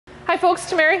Hi folks,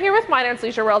 Tamara here with Minard's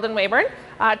Leisure World in Weyburn.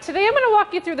 Today I'm going to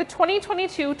walk you through the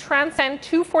 2022 Transcend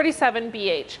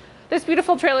 247BH. This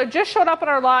beautiful trailer just showed up on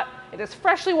our lot. It is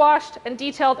freshly washed and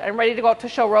detailed and ready to go out to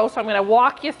show row, so I'm going to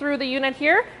walk you through the unit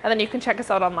here and then you can check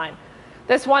us out online.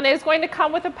 This one is going to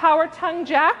come with a power tongue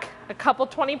jack, a couple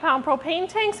 20-pound propane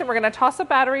tanks, and we're going to toss a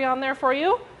battery on there for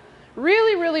you.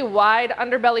 Really wide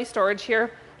underbelly storage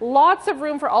here. Lots of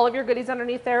room for all of your goodies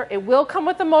underneath there. It will come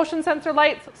with the motion sensor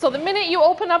lights. So the minute you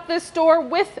open up this door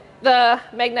with the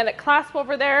magnetic clasp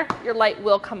over there, your light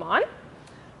will come on.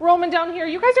 Roaming down here,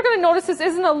 you guys are going to notice this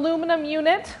is an aluminum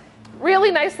unit. Really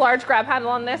nice large grab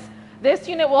handle on this. This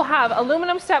unit will have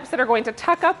aluminum steps that are going to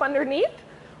tuck up underneath.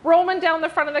 Roaming down the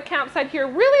front of the campsite here,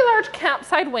 really large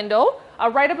campsite window.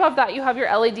 Right above that you have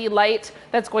your LED light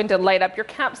that's going to light up your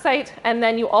campsite, and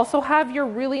then you also have your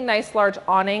really nice large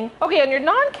awning. Okay, on your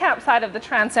non-camp side of the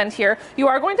Transcend here, you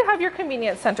are going to have your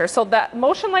convenience center. So that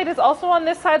motion light is also on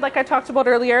this side like I talked about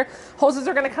earlier. Hoses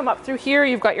are going to come up through here.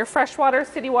 You've got your freshwater,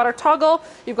 city water toggle,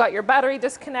 you've got your battery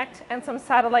disconnect and some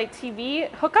satellite TV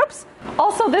hookups.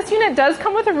 Also, this unit does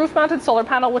come with a roof-mounted solar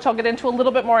panel, which I'll get into a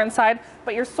little bit more inside,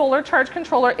 but your solar charge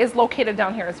controller is located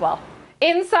down here as well.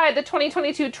 Inside the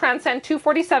 2022 Transcend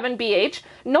 247BH,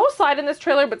 no slide in this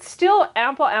trailer, but still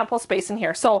ample space in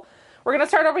here. So we're going to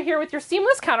start over here with your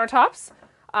seamless countertops,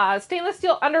 stainless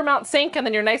steel undermount sink, and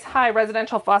then your nice high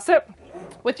residential faucet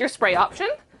with your spray option.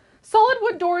 Solid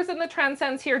wood doors in the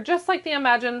Transcends here, just like the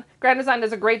Imagine. Grand Design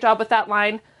does a great job with that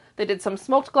line. They did some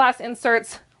smoked glass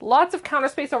inserts, lots of counter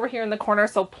space over here in the corner,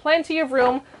 so plenty of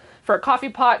room for a coffee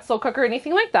pot, slow cooker,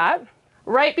 anything like that.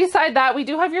 Right beside that, we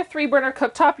do have your 3-burner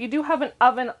cooktop. You do have an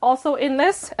oven also in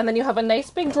this, and then you have a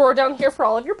nice big drawer down here for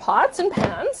all of your pots and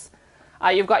pans.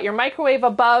 You've got your microwave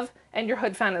above and your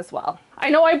hood fan as well.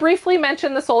 I know I briefly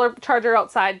mentioned the solar charger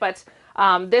outside, but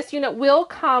this unit will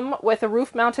come with a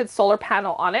roof-mounted solar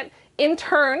panel on it. In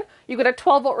turn, you get a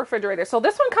 12-volt refrigerator. So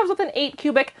this one comes with an 8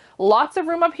 cubic, lots of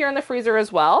room up here in the freezer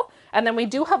as well. And then we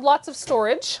do have lots of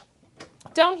storage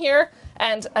down here,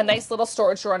 and a nice little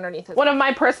storage drawer underneath it. One of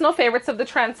my personal favorites of the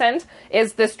Transcend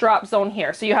is this drop zone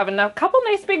here. So you have a couple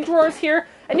nice big drawers here,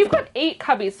 and you've got 8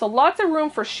 cubbies, so lots of room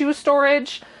for shoe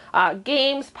storage,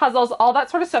 games, puzzles, all that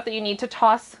sort of stuff that you need to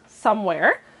toss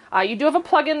somewhere. You do have a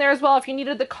plug in there as well if you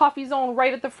needed the coffee zone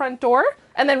right at the front door.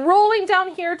 And then rolling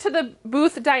down here to the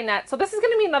booth dinette. So this is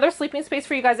going to be another sleeping space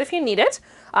for you guys if you need it.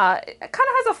 It kind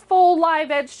of has a full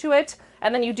live edge to it,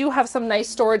 and then you do have some nice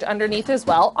storage underneath as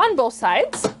well on both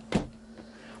sides.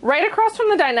 Right across from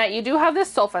the dinette, you do have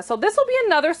this sofa. So this will be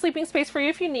another sleeping space for you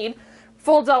if you need.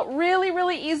 Folds out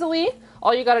really easily.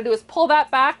 All you got to do is pull that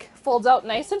back. Folds out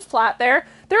nice and flat there.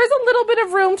 There is a little bit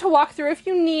of room to walk through if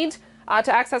you need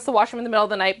to access the washroom in the middle of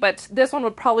the night, but this one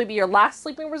would probably be your last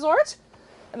sleeping resort.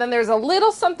 And then there's a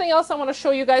little something else I want to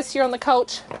show you guys here on the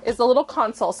couch is the little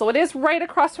console. So it is right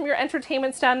across from your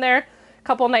entertainment stand there.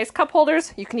 Couple nice cup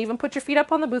holders. You can even put your feet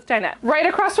up on the booth dinette. Right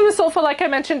across from the sofa, like I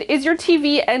mentioned, is your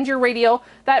TV and your radio.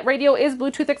 That radio is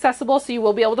Bluetooth accessible, so you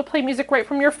will be able to play music right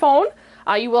from your phone.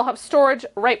 You will have storage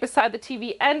right beside the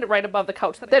TV and right above the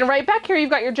couch. Then right back here, you've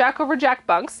got your jack over jack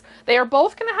bunks. They are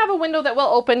both going to have a window that will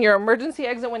open. Your emergency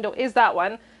exit window is that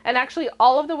one. And actually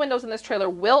all of the windows in this trailer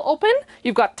will open.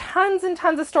 You've got tons and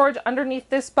tons of storage underneath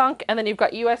this bunk, and then you've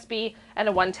got USB and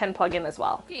a 110 plug-in as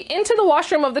well. Into the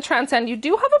washroom of the Transcend, you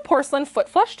do have a porcelain foot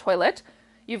flush toilet.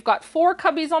 You've got 4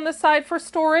 cubbies on the side for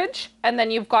storage, and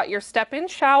then you've got your step-in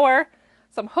shower,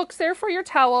 some hooks there for your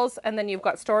towels, and then you've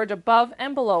got storage above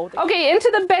and below. Okay,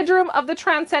 into the bedroom of the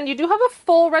Transcend, you do have a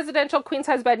full residential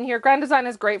queen-size bed in here. Grand Design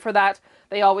is great for that.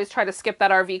 They always try to skip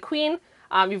that RV queen.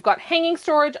 You've got hanging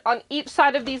storage on each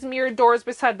side of these mirrored doors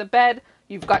beside the bed.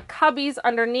 You've got cubbies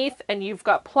underneath, and you've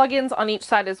got plug-ins on each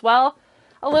side as well.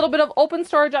 A little bit of open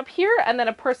storage up here, and then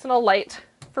a personal light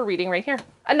for reading right here.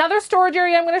 Another storage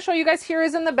area I'm going to show you guys here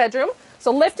is in the bedroom.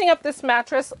 So lifting up this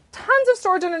mattress, tons of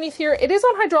storage underneath here. It is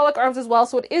on hydraulic arms as well,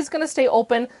 so it is going to stay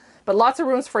open, but lots of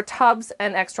rooms for tubs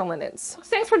and extra linens.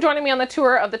 Thanks for joining me on the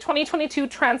tour of the 2022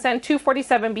 Transcend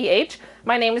 247BH.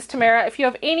 My name is Tamara. If you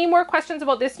have any more questions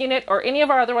about this unit or any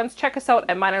of our other ones, check us out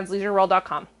at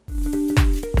minardsleisureworld.com.